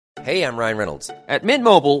Hey, I'm Ryan Reynolds. At Mint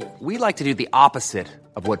Mobile, we like to do the opposite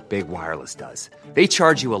of what Big Wireless does. They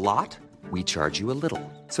charge you a lot, we charge you a little.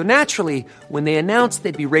 So naturally, when they announced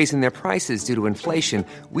they'd be raising their prices due to inflation,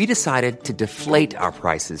 we decided to deflate our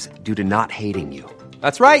prices due to not hating you.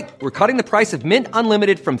 That's right. We're cutting the price of Mint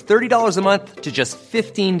Unlimited from $30 a month to just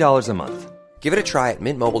 $15 a month. Give it a try at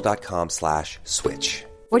mintmobile.com/switch.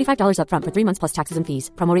 $45 up front for 3 months plus taxes and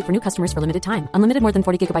fees. Promo rate for new customers for limited time. Unlimited more than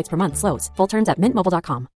 40 gigabytes per month. Slows full terms at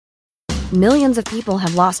mintmobile.com. Millions of people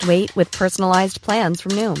have lost weight with personalized plans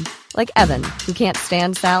from Noom. Like Evan, who can't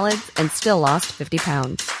stand salads and still lost 50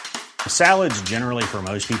 pounds. Salads generally for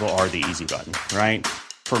most people are the easy button, right?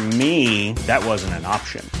 For me, that wasn't an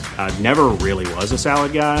option. I never really was a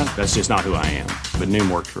salad guy. That's just not who I am. But Noom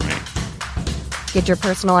worked for me. Get your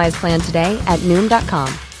personalized plan today at Noom.com.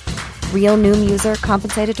 Real Noom user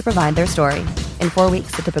compensated to provide their story. In 4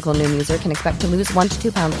 weeks, the typical Noom user can expect to lose 1 to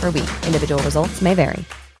 2 pounds per week. Individual results may vary.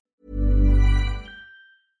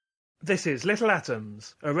 This is Little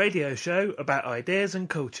Atoms, a radio show about ideas and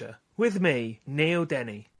culture. With me, Neil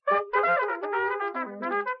Denny.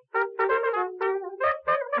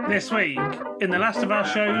 This week, in the last of our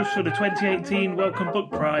shows for the 2018 Wellcome Book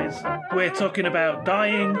Prize, we're talking about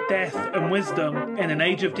dying, death and wisdom in an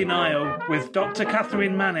age of denial with Dr.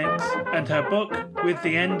 Catherine Mannix and her book With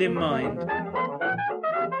the End in Mind.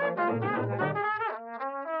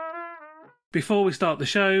 Before we start the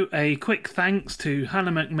show, a quick thanks to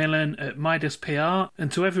Hannah Macmillan at Midas PR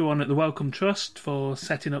and to everyone at the Wellcome Trust for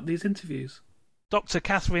setting up these interviews. Dr.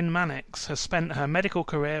 Catherine Mannix has spent her medical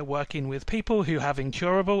career working with people who have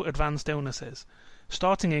incurable advanced illnesses,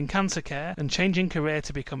 starting in cancer care and changing career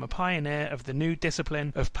to become a pioneer of the new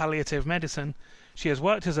discipline of palliative medicine. She has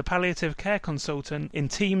worked as a palliative care consultant in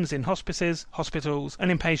teams in hospices, hospitals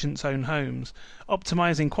and in patients' own homes,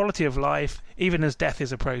 optimising quality of life even as death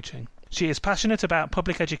is approaching. She is passionate about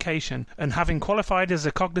public education, and having qualified as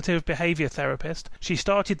a cognitive behaviour therapist, she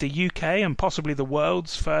started the UK and possibly the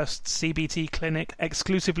world's first CBT clinic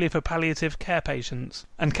exclusively for palliative care patients.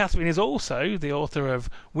 And Catherine is also the author of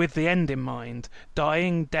With the End in Mind,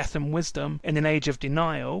 Dying, Death and Wisdom in an Age of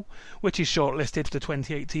Denial, which is shortlisted for the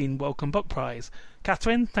 2018 Wellcome Book Prize.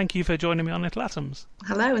 Catherine, thank you for joining me on Little Atoms.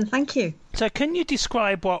 Hello, and thank you. So can you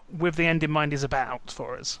describe what With the End in Mind is about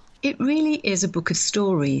for us? It really is a book of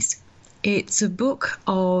stories. It's a book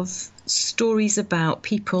of stories about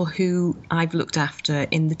people who I've looked after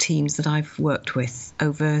in the teams that I've worked with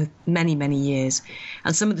over many, many years.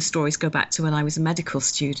 And some of the stories go back to when I was a medical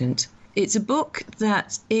student. It's a book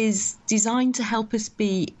that is designed to help us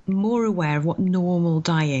be more aware of what normal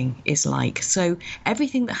dying is like. So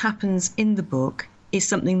everything that happens in the book is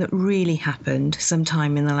something that really happened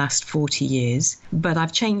sometime in the last 40 years. But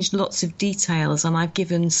I've changed lots of details, and I've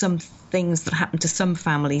given some things that happened to some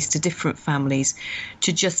families to different families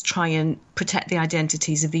to just try and protect the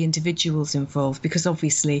identities of the individuals involved, because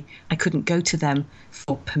obviously I couldn't go to them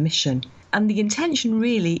for permission. And the intention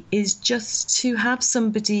really is just to have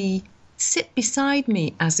somebody sit beside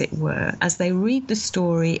me, as it were, as they read the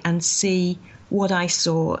story and see what I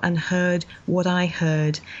saw and heard what I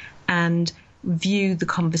heard, and view the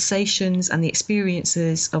conversations and the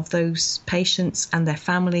experiences of those patients and their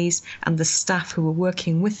families and the staff who were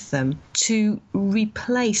working with them, to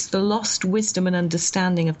replace the lost wisdom and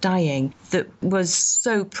understanding of dying that was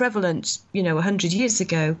so prevalent, 100 years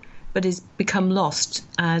ago, but has become lost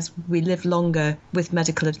as we live longer with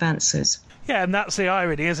medical advances. Yeah, and that's the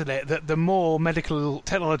irony, isn't it? That the more medical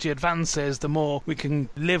technology advances, the more we can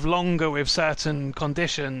live longer with certain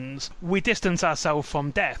conditions. We distance ourselves from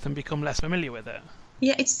death and become less familiar with it.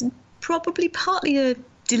 Yeah, it's probably partly a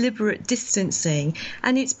deliberate distancing,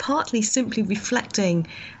 and it's partly simply reflecting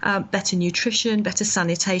better nutrition, better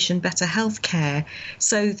sanitation, better healthcare,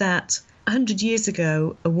 so that 100 years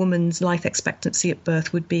ago, a woman's life expectancy at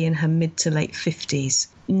birth would be in her mid to late 50s.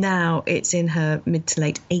 Now it's in her mid to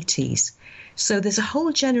late 80s. So there's a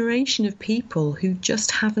whole generation of people who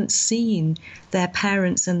just haven't seen their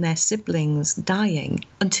parents and their siblings dying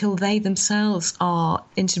until they themselves are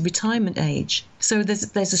into retirement age. So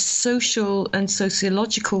there's a social and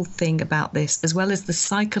sociological thing about this, as well as the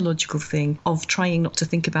psychological thing of trying not to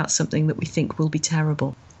think about something that we think will be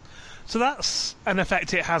terrible. So that's an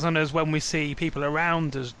effect it has on us when we see people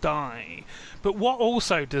around us die. But what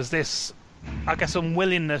also does this, I guess,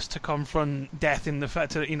 unwillingness to confront death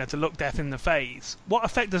to look death in the face, what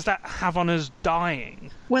effect does that have on us dying?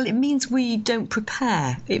 Well, it means we don't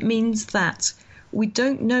prepare. It means that we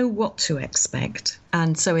don't know what to expect.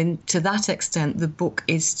 And so to that extent, the book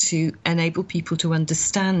is to enable people to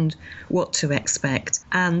understand what to expect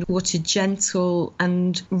and what a gentle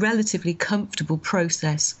and relatively comfortable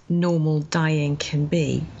process normal dying can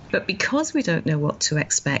be. But because we don't know what to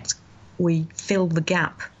expect, we fill the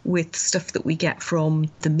gap with stuff that we get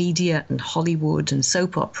from the media and Hollywood and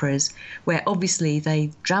soap operas, where obviously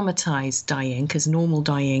they dramatise dying because normal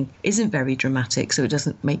dying isn't very dramatic, so it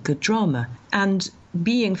doesn't make good drama. And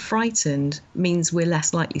being frightened means we're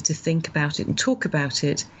less likely to think about it and talk about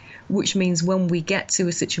it, which means when we get to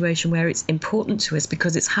a situation where it's important to us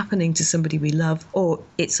because it's happening to somebody we love or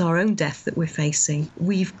it's our own death that we're facing,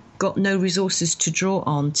 we've got no resources to draw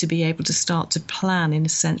on to be able to start to plan in a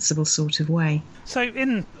sensible sort of way. So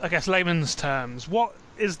in, I guess, layman's terms, what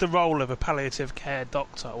is the role of a palliative care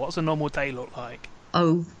doctor? What's a normal day look like?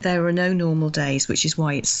 Oh, there are no normal days, which is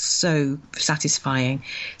why it's so satisfying.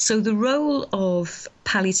 So the role of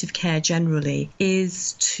palliative care generally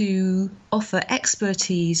is to offer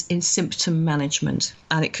expertise in symptom management.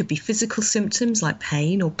 And it could be physical symptoms like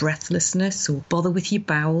pain or breathlessness or bother with your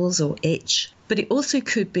bowels or itch. But it also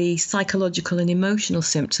could be psychological and emotional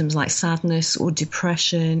symptoms like sadness or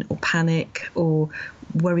depression or panic or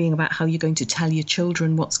worrying about how you're going to tell your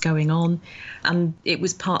children what's going on. And it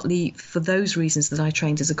was partly for those reasons that I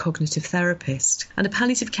trained as a cognitive therapist. And a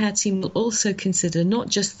palliative care team will also consider not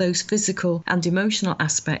just those physical and emotional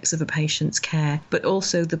aspects of a patient's care, but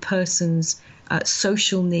also the person's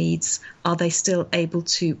social needs. Are they still able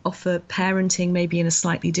to offer parenting maybe in a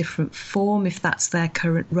slightly different form if that's their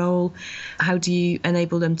current role? How do you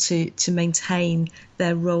enable them to maintain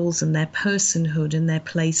their roles and their personhood and their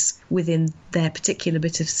place within their particular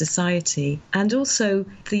bit of society? And also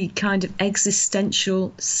the kind of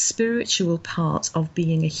existential, spiritual part of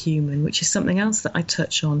being a human, which is something else that I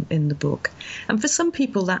touch on in the book. And for some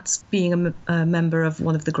people, that's being a member of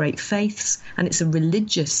one of the great faiths, and it's a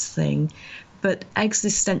religious thing. But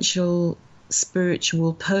existential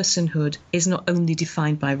spiritual personhood is not only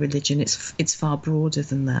defined by religion, it's far broader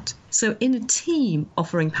than that. So in a team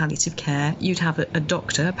offering palliative care, you'd have a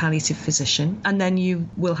doctor, a palliative physician, and then you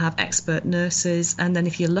will have expert nurses, and then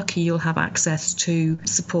if you're lucky, you'll have access to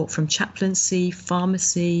support from chaplaincy,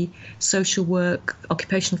 pharmacy, social work,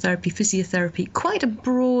 occupational therapy, physiotherapy, quite a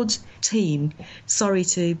broad team. Sorry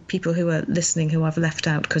to people who are listening who I've left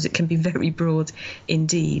out, because it can be very broad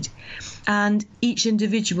indeed. And each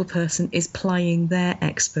individual person is applying their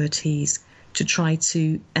expertise to try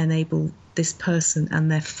to enable this person and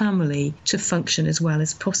their family to function as well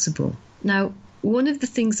as possible. Now, one of the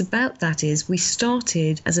things about that is we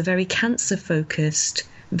started as a very cancer-focused,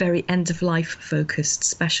 very end-of-life focused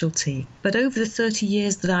specialty. But over the 30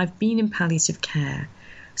 years that I've been in palliative care,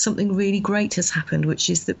 something really great has happened, which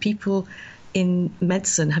is that people in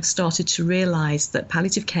medicine have started to realise that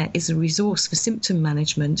palliative care is a resource for symptom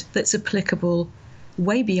management that's applicable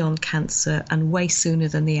way beyond cancer and way sooner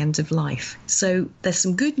than the end of life. So there's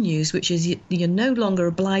some good news, which is you're no longer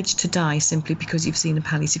obliged to die simply because you've seen a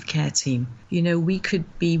palliative care team. You know, we could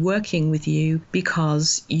be working with you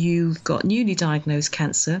because you've got newly diagnosed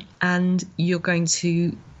cancer and you're going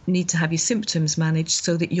to need to have your symptoms managed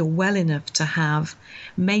so that you're well enough to have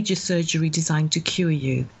major surgery designed to cure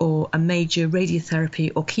you, or a major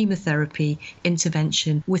radiotherapy or chemotherapy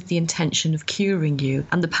intervention with the intention of curing you.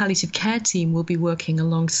 And the palliative care team will be working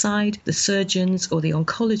alongside the surgeons or the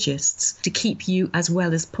oncologists to keep you as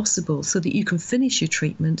well as possible so that you can finish your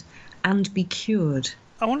treatment and be cured.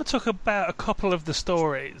 I want to talk about a couple of the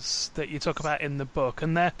stories that you talk about in the book,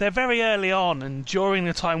 and they're very early on and during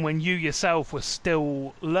the time when you yourself were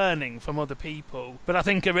still learning from other people, but I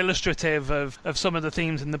think are illustrative of some of the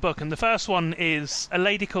themes in the book. And the first one is a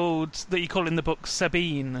lady called, that you call in the book,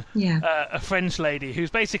 Sabine, a French lady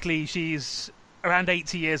who's basically, she's around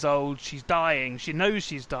 80 years old, she's dying, she knows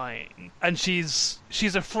she's dying, and she's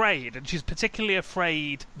afraid, and she's particularly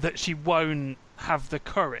afraid that she won't have the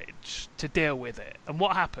courage to deal with it. And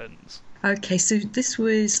what happens? Okay, so this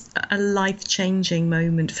was a life-changing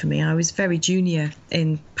moment for me. I was very junior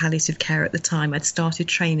in palliative care at the time. I'd started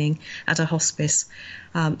training at a hospice,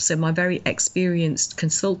 so my very experienced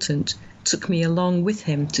consultant took me along with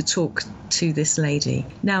him to talk to this lady.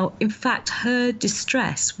 Now, in fact, her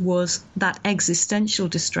distress was that existential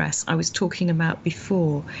distress I was talking about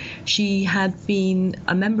before. She had been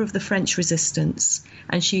a member of the French resistance,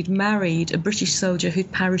 and she'd married a British soldier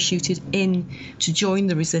who'd parachuted in to join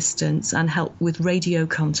the resistance and help with radio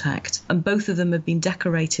contact. And both of them had been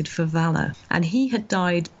decorated for valour. And he had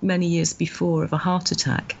died many years before of a heart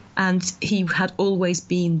attack. And he had always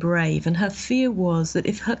been brave. And her fear was that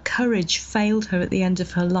if her courage failed her at the end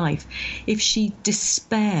of her life, if she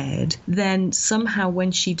despaired, then somehow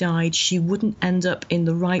when she died, she wouldn't end up in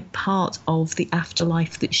the right part of the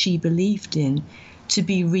afterlife that she believed in, to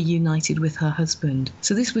be reunited with her husband.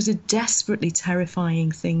 So this was a desperately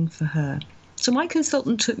terrifying thing for her. So my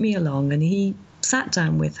consultant took me along and he sat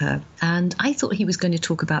down with her, and I thought he was going to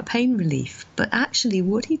talk about pain relief, but actually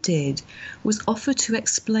what he did was offer to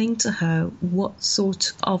explain to her what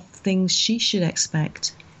sort of things she should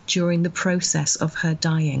expect during the process of her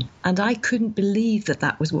dying. And I couldn't believe that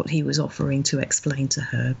that was what he was offering to explain to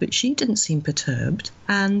her, but she didn't seem perturbed.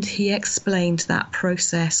 And he explained that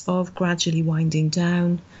process of gradually winding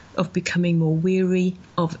down, of becoming more weary,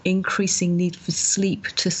 of increasing need for sleep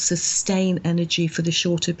to sustain energy for the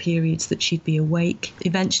shorter periods that she'd be awake,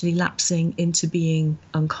 eventually lapsing into being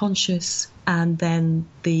unconscious, and then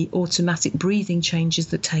the automatic breathing changes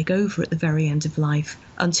that take over at the very end of life,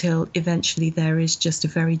 until eventually there is just a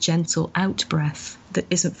very gentle out-breath that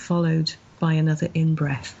isn't followed by another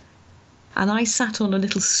in-breath. And I sat on a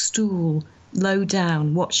little stool low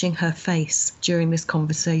down, watching her face during this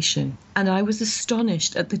conversation. And I was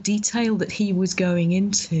astonished at the detail that he was going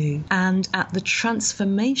into and at the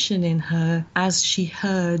transformation in her as she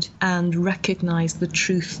heard and recognized the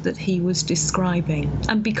truth that he was describing.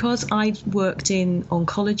 And because I'd worked in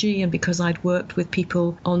oncology and because I'd worked with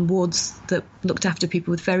people on wards that looked after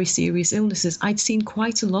people with very serious illnesses, I'd seen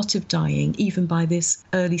quite a lot of dying, even by this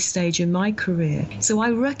early stage in my career. So I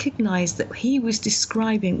recognized that he was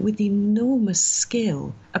describing with enormous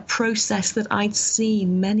skill a process that I'd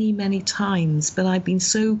seen many, many times, but I'd been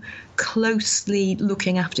so closely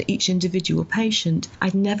looking after each individual patient,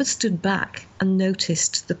 I'd never stood back and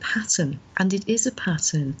noticed the pattern. And it is a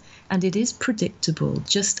pattern, and it is predictable,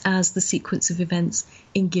 just as the sequence of events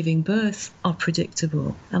in giving birth are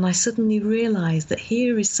predictable. And I suddenly realized that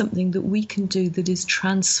here is something that we can do that is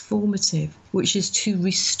transformative, which is to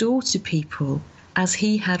restore to people, as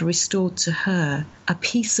he had restored to her, a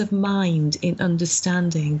peace of mind in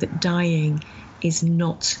understanding that dying is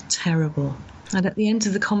not terrible. And at the end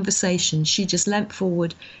of the conversation, she just leant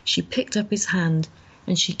forward, she picked up his hand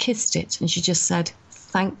and she kissed it and she just said,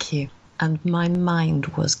 "Thank you." And my mind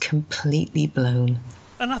was completely blown.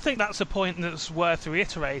 And I think that's a point that's worth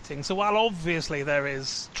reiterating. So while obviously there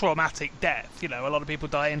is traumatic death, a lot of people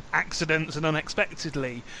die in accidents and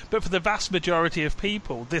unexpectedly, but for the vast majority of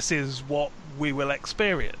people, this is what we will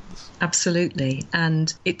experience. Absolutely.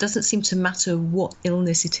 And it doesn't seem to matter what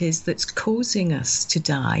illness it is that's causing us to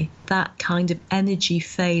die. That kind of energy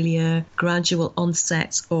failure, gradual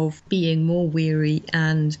onset of being more weary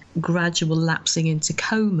and gradual lapsing into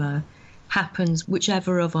coma happens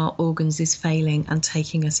whichever of our organs is failing and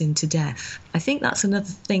taking us into death. I think that's another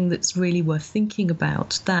thing that's really worth thinking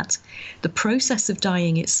about, that the process of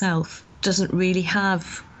dying itself doesn't really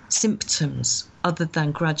have symptoms other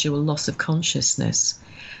than gradual loss of consciousness.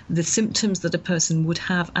 The symptoms that a person would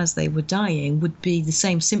have as they were dying would be the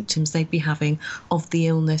same symptoms they'd be having of the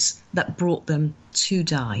illness that brought them to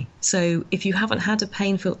die. So if you haven't had a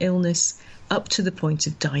painful illness up to the point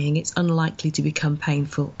of dying, it's unlikely to become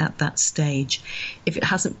painful at that stage. If it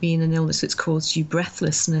hasn't been an illness that's caused you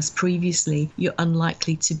breathlessness previously, you're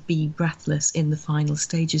unlikely to be breathless in the final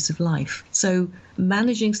stages of life. So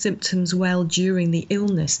managing symptoms well during the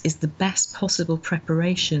illness is the best possible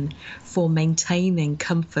preparation for maintaining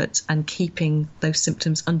comfort and keeping those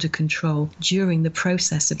symptoms under control during the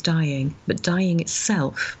process of dying. But dying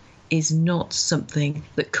itself is not something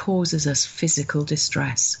that causes us physical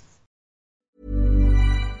distress.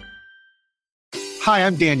 Hi,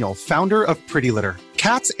 I'm Daniel, founder of Pretty Litter.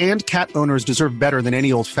 Cats and cat owners deserve better than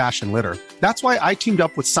any old-fashioned litter. That's why I teamed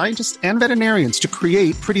up with scientists and veterinarians to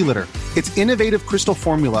create Pretty Litter. Its innovative crystal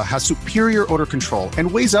formula has superior odor control and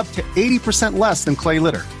weighs up to 80% less than clay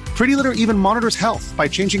litter. Pretty Litter even monitors health by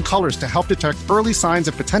changing colors to help detect early signs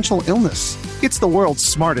of potential illness. It's the world's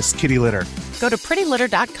smartest kitty litter. Go to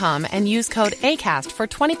prettylitter.com and use code ACAST for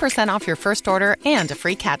 20% off your first order and a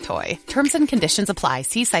free cat toy. Terms and conditions apply.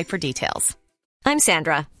 See site for details. I'm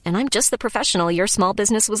Sandra, and I'm just the professional your small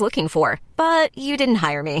business was looking for. But you didn't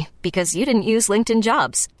hire me because you didn't use LinkedIn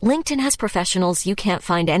Jobs. LinkedIn has professionals you can't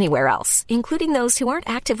find anywhere else, including those who aren't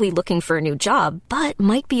actively looking for a new job, but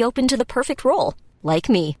might be open to the perfect role, like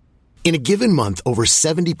me. In a given month, over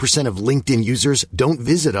 70% of LinkedIn users don't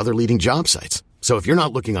visit other leading job sites. So if you're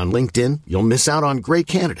not looking on LinkedIn, you'll miss out on great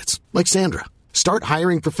candidates like Sandra. Start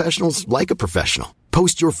hiring professionals like a professional.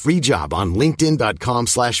 Post your free job on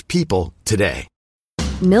linkedin.com/people today.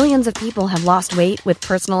 Millions of people have lost weight with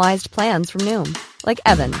personalized plans from Noom. Like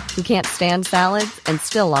Evan, who can't stand salads and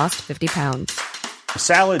still lost 50 pounds.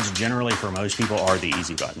 Salads generally for most people are the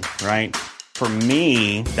easy button, right? For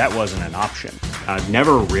me, that wasn't an option. I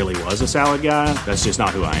never really was a salad guy. That's just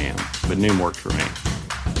not who I am. But Noom worked for me.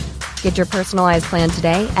 Get your personalized plan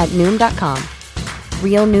today at Noom.com.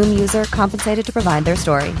 Real Noom user compensated to provide their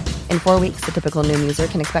story. In 4 weeks, the typical Noom user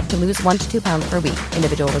can expect to lose 1 to 2 pounds per week.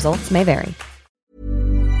 Individual results may vary.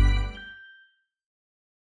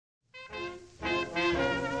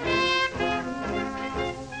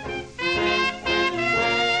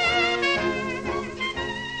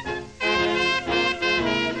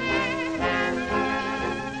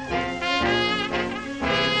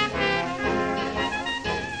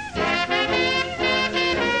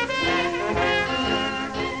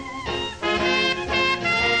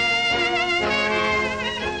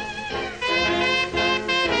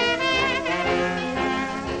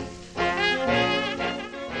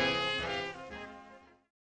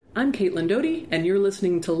 I'm Caitlin Doty, and you're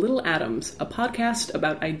listening to Little Atoms, a podcast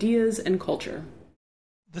about ideas and culture.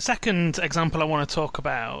 The second example I want to talk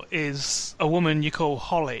about is a woman you call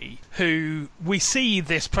Holly, who we see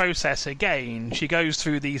this process again. She goes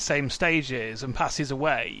through these same stages and passes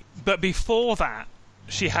away. But before that,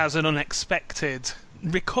 she has an unexpected...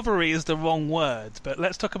 Recovery is the wrong word, but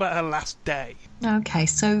let's talk about her last day. Okay,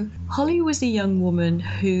 so Holly was a young woman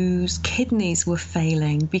whose kidneys were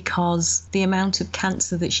failing because the amount of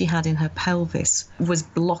cancer that she had in her pelvis was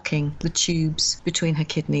blocking the tubes between her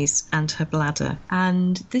kidneys and her bladder.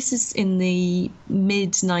 And this is in the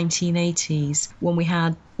mid-1980s when we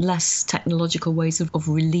had less technological ways of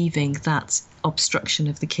relieving that obstruction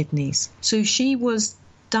of the kidneys. So she was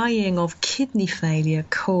dying of kidney failure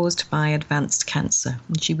caused by advanced cancer.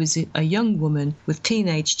 And she was a young woman with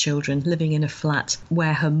teenage children living in a flat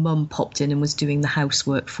where her mum popped in and was doing the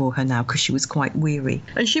housework for her now because she was quite weary.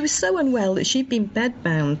 And she was so unwell that she'd been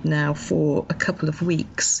bedbound now for a couple of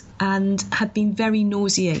weeks and had been very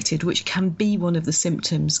nauseated, which can be one of the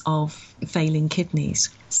symptoms of failing kidneys.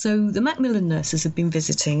 So the Macmillan nurses had been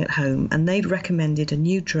visiting at home and they'd recommended a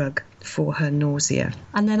new drug for her nausea.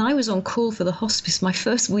 And then I was on call for the hospice, my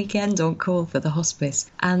first weekend on call for the hospice,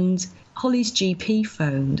 and Holly's GP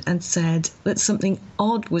phoned and said that something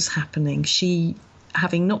odd was happening. She,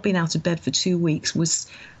 having not been out of bed for 2 weeks,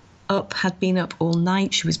 had been up all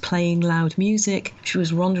night. She was playing loud music. She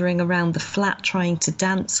was wandering around the flat trying to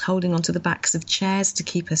dance, holding onto the backs of chairs to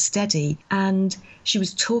keep her steady. And she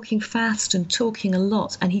was talking fast and talking a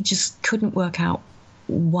lot, and he just couldn't work out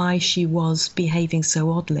why she was behaving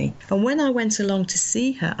so oddly. And when I went along to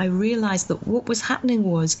see her, I realised that what was happening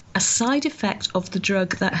was a side effect of the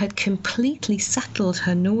drug that had completely settled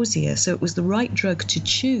her nausea, so it was the right drug to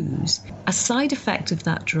choose. A side effect of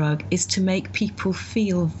that drug is to make people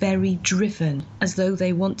feel very driven, as though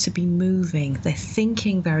they want to be moving. They're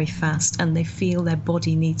thinking very fast and they feel their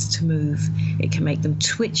body needs to move. It can make them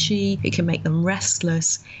twitchy, it can make them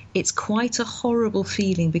restless. It's quite a horrible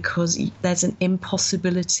feeling because there's an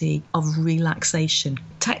impossibility of relaxation.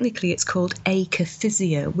 Technically, it's called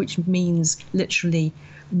akathisia, which means literally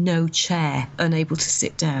no chair, unable to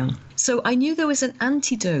sit down. So I knew there was an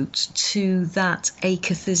antidote to that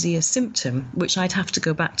akathisia symptom, which I'd have to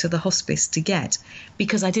go back to the hospice to get,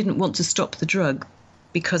 because I didn't want to stop the drug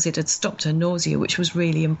because it had stopped her nausea, which was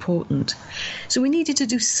really important. So we needed to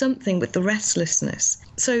do something with the restlessness.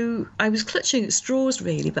 So I was clutching at straws,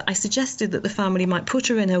 really, but I suggested that the family might put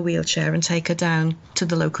her in her wheelchair and take her down to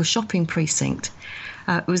the local shopping precinct.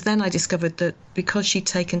 It was then I discovered that because she'd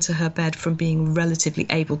taken to her bed from being relatively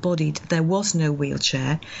able-bodied, there was no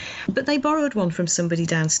wheelchair. But they borrowed one from somebody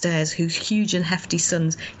downstairs whose huge and hefty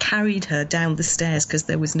sons carried her down the stairs because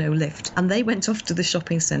there was no lift. And they went off to the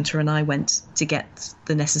shopping centre and I went to get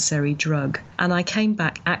the necessary drug. And I came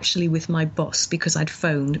back actually with my boss because I'd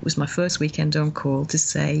phoned. It was my first weekend on call to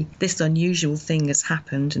say, this unusual thing has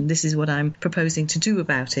happened and this is what I'm proposing to do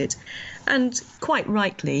about it. And quite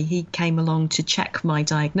rightly, he came along to check my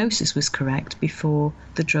diagnosis was correct before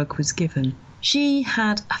the drug was given. She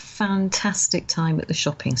had a fantastic time at the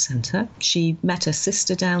shopping centre. She met her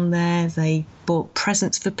sister down there. They bought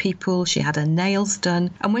presents for people. She had her nails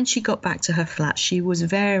done. And when she got back to her flat, she was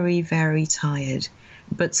very, very tired,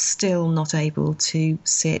 but still not able to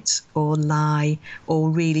sit or lie or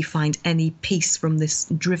really find any peace from this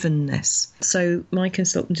drivenness. So my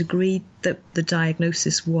consultant agreed that the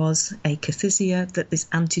diagnosis was akathisia, that this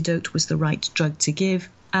antidote was the right drug to give.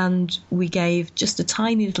 And we gave just a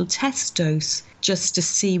tiny little test dose just to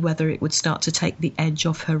see whether it would start to take the edge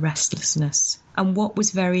off her restlessness. And what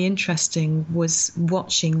was very interesting was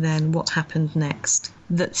watching then what happened next.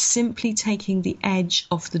 That simply taking the edge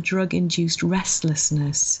off the drug-induced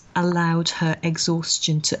restlessness allowed her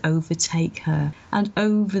exhaustion to overtake her. And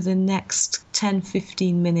over the next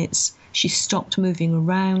 10-15 minutes, she stopped moving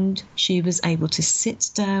around. She was able to sit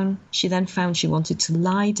down. She then found she wanted to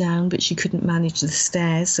lie down, but she couldn't manage the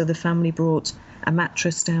stairs, so the family brought a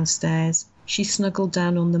mattress downstairs. She snuggled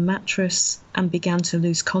down on the mattress and began to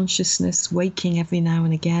lose consciousness, waking every now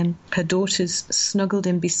and again. Her daughters snuggled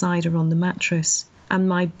in beside her on the mattress, and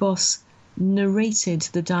my boss narrated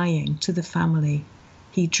the dying to the family.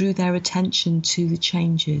 He drew their attention to the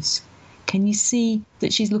changes. Can you see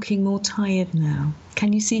that she's looking more tired now?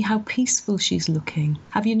 Can you see how peaceful she's looking?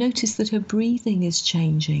 Have you noticed that her breathing is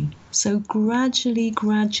changing? So gradually,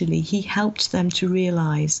 he helped them to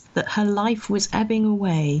realise that her life was ebbing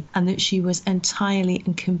away and that she was entirely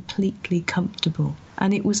and completely comfortable.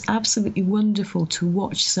 And it was absolutely wonderful to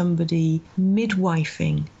watch somebody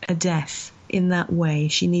midwifing a death in that way.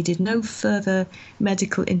 She needed no further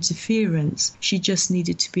medical interference. She just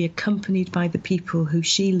needed to be accompanied by the people who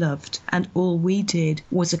she loved, and all we did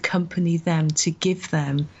was accompany them to give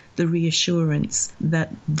them the reassurance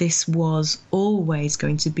that this was always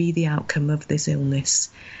going to be the outcome of this illness.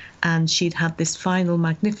 And she'd had this final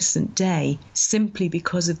magnificent day simply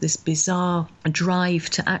because of this bizarre drive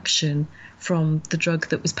to action from the drug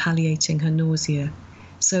that was palliating her nausea.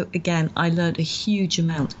 So again, I learned a huge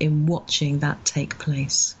amount in watching that take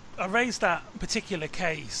place. I raised that particular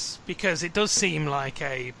case because it does seem like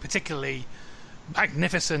a particularly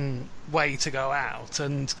magnificent way to go out,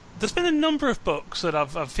 and there's been a number of books that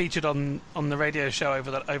I've featured on the radio show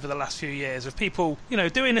over the last few years of people,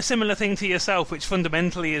 doing a similar thing to yourself, which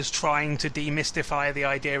fundamentally is trying to demystify the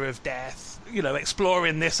idea of death,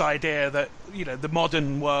 exploring this idea that, the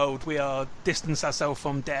modern world, we are distance ourselves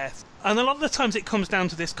from death. And a lot of the times it comes down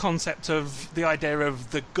to this concept of the idea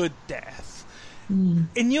of the good death.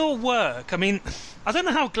 In your work, I don't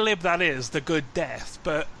know how glib that is, the good death,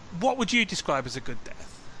 but what would you describe as a good death?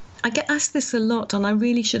 I get asked this a lot, and I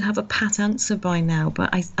really should have a pat answer by now, but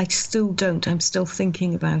I still don't. I'm still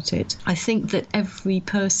thinking about it. I think that every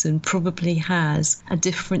person probably has a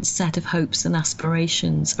different set of hopes and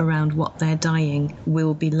aspirations around what their dying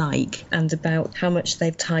will be like, and about how much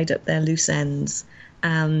they've tied up their loose ends,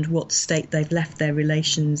 and what state they've left their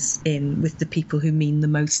relations in with the people who mean the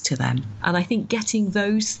most to them. And I think getting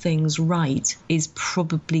those things right is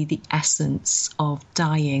probably the essence of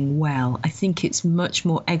dying well. I think it's much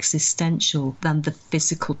more existential than the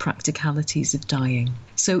physical practicalities of dying.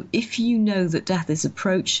 So if you know that death is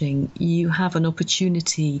approaching, you have an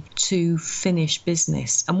opportunity to finish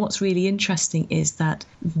business. And what's really interesting is that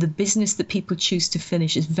the business that people choose to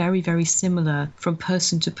finish is very, very similar from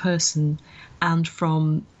person to person and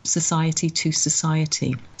from society to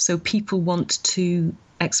society. So people want to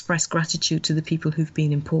express gratitude to the people who've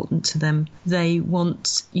been important to them. They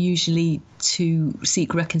want usually to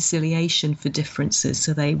seek reconciliation for differences,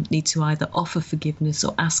 so they need to either offer forgiveness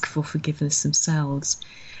or ask for forgiveness themselves.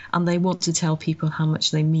 And they want to tell people how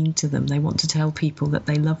much they mean to them. They want to tell people that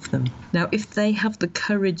they love them. Now, if they have the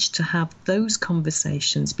courage to have those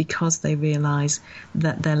conversations because they realise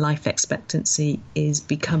that their life expectancy is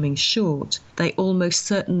becoming short, they almost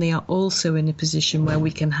certainly are also in a position where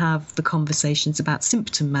we can have the conversations about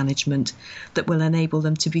symptom management that will enable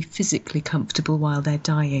them to be physically comfortable while they're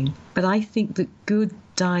dying. But I think that good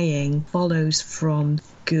dying follows from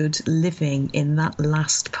good living in that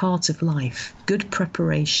last part of life, good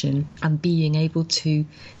preparation, and being able to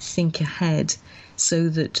think ahead so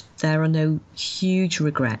that there are no huge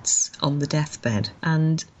regrets on the deathbed.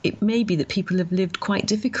 And it may be that people have lived quite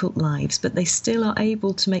difficult lives, but they still are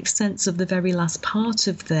able to make sense of the very last part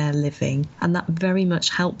of their living, and that very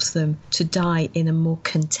much helps them to die in a more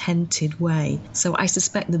contented way. So I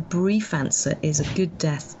suspect the brief answer is a good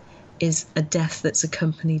death is a death that's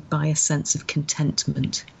accompanied by a sense of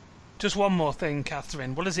contentment. Just one more thing,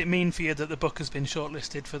 Catherine. What does it mean for you that the book has been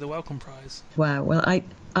shortlisted for the Wellcome Prize? Wow, well,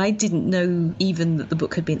 I didn't know even that the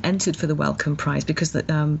book had been entered for the Wellcome Prize, because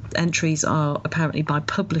the entries are apparently by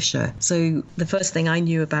publisher. So the first thing I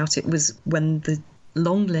knew about it was when the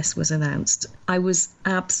long list was announced. I was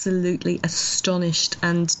absolutely astonished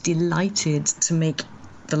and delighted to make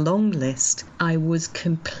the long list, I was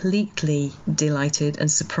completely delighted and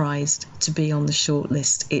surprised to be on the short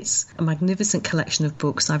list. It's a magnificent collection of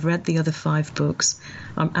books. I've read the other 5 books.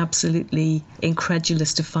 I'm absolutely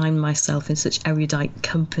incredulous to find myself in such erudite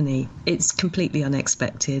company. It's completely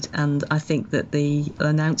unexpected, and I think that the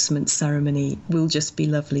announcement ceremony will just be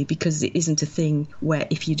lovely, because it isn't a thing where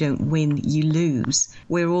if you don't win, you lose.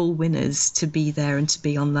 We're all winners to be there and to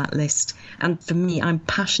be on that list. And for me, I'm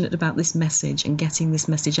passionate about this message and getting this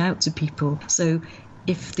message out to people. So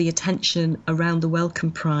if the attention around the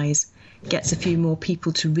Wellcome Prize gets a few more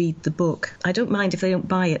people to read the book, I don't mind if they don't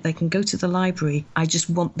buy it. They can go to the library. I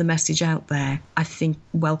just want the message out there. I think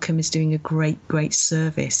Wellcome is doing a great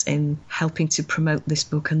service in helping to promote this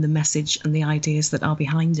book and the message and the ideas that are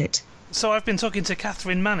behind it. So I've been talking to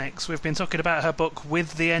Kathryn Mannix. We've been talking about her book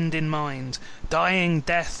With the End in Mind, Dying,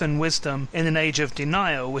 Death and Wisdom in an Age of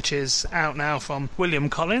Denial, which is out now from William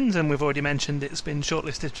Collins, and we've already mentioned it's been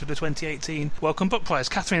shortlisted for the 2018 Wellcome Book Prize.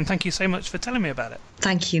 Kathryn, thank you so much for telling me about it.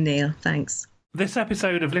 Thank you, Neil. Thanks. This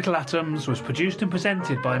episode of Little Atoms was produced and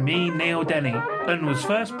presented by me, Neil Denny, and was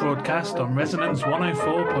first broadcast on Resonance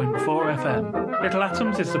 104.4 FM. Little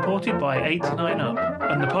Atoms is supported by 89UP,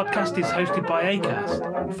 and the podcast is hosted by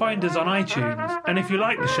Acast. Find us on iTunes, and if you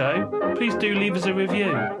like the show, please do leave us a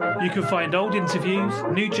review. You can find old interviews,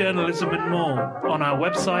 new journalism and more on our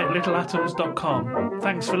website littleatoms.com.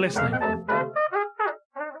 Thanks for listening.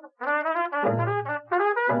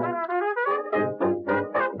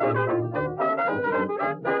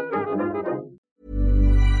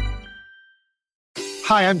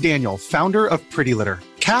 Hi, I'm Daniel, founder of Pretty Litter.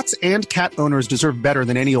 Cats and cat owners deserve better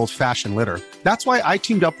than any old-fashioned litter. That's why I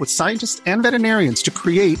teamed up with scientists and veterinarians to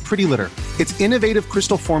create Pretty Litter. Its innovative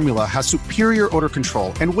crystal formula has superior odor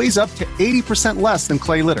control and weighs up to 80% less than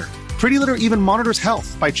clay litter. Pretty Litter even monitors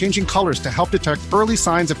health by changing colors to help detect early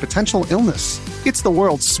signs of potential illness. It's the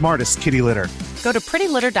world's smartest kitty litter. Go to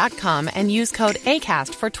prettylitter.com and use code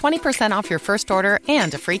ACAST for 20% off your first order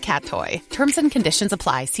and a free cat toy. Terms and conditions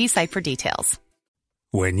apply. See site for details.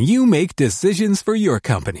 When you make decisions for your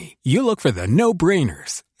company, you look for the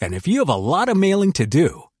no-brainers. And if you have a lot of mailing to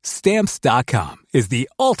do, Stamps.com is the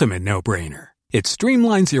ultimate no-brainer. It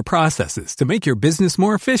streamlines your processes to make your business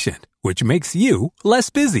more efficient, which makes you less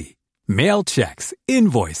busy. Mail checks,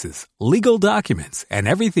 invoices, legal documents, and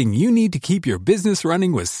everything you need to keep your business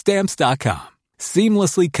running with Stamps.com.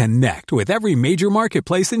 Seamlessly connect with every major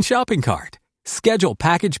marketplace and shopping cart. Schedule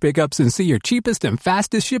package pickups and see your cheapest and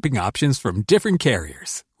fastest shipping options from different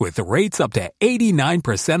carriers, with rates up to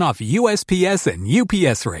 89% off USPS and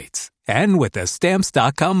UPS rates. And with the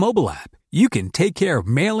Stamps.com mobile app, you can take care of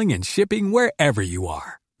mailing and shipping wherever you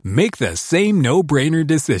are. Make the same no-brainer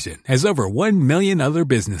decision as over 1 million other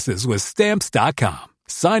businesses with Stamps.com.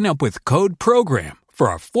 Sign up with code PROGRAM for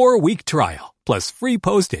a 4-week trial, plus free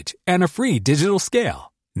postage and a free digital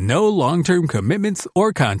scale. No long-term commitments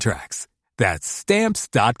or contracts. That's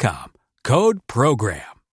Stamps.com. Code PROGRAM.